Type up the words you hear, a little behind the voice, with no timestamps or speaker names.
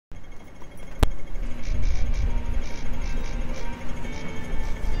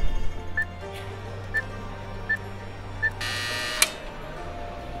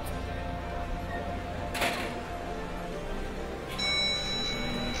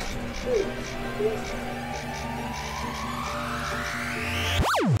Kind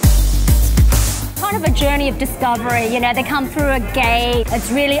of a journey of discovery, you know, they come through a gate, it's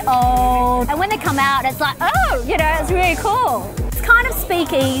really old, and when they come out, it's like, oh, you know, it's really cool. It's kind of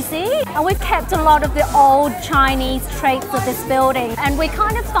speakeasy, and we've kept a lot of the old Chinese traits of this building, and we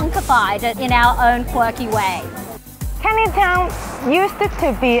kind of funkified it in our own quirky way. Chinatown used to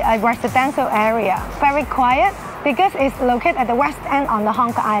be a residential area, very quiet, because it's located at the west end on the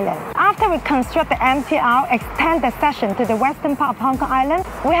Hong Kong Island. After we construct the MTR, extend the section to the western part of Hong Kong Island,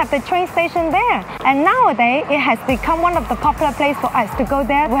 we have the train station there. And nowadays, it has become one of the popular places for us to go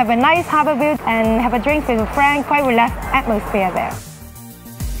there. We have a nice harbour view and have a drink with a friend, quite relaxed atmosphere there.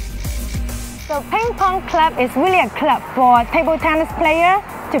 So Ping Pong Club is really a club for table tennis players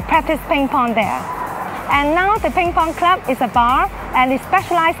to practice ping pong there. And now the Ping Pong Club is a bar and it's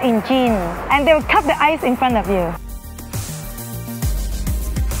specialized in gin. And they will cut the ice in front of you.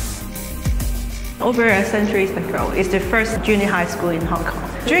 Over a century ago, it's the first junior high school in Hong Kong.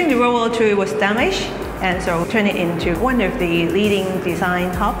 During the World War II, it was damaged, and so turned it into one of the leading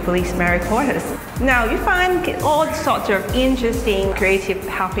design hub, police merit quarters. Now you find all sorts of interesting creative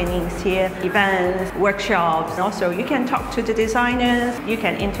happenings here, events, workshops. Also, you can talk to the designers, you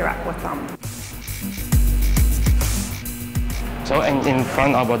can interact with them. So in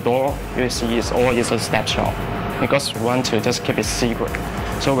front of a door, you see it's always a step shop because we want to just keep it secret.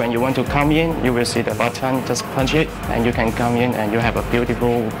 So when you want to come in, you will see the button, just punch it, and you can come in and you have a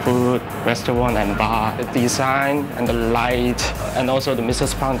beautiful food, restaurant and bar. The design and the light, and also the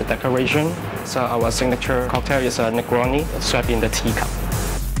Mrs. Pang, the decoration. So our signature cocktail is a Negroni served in the teacup.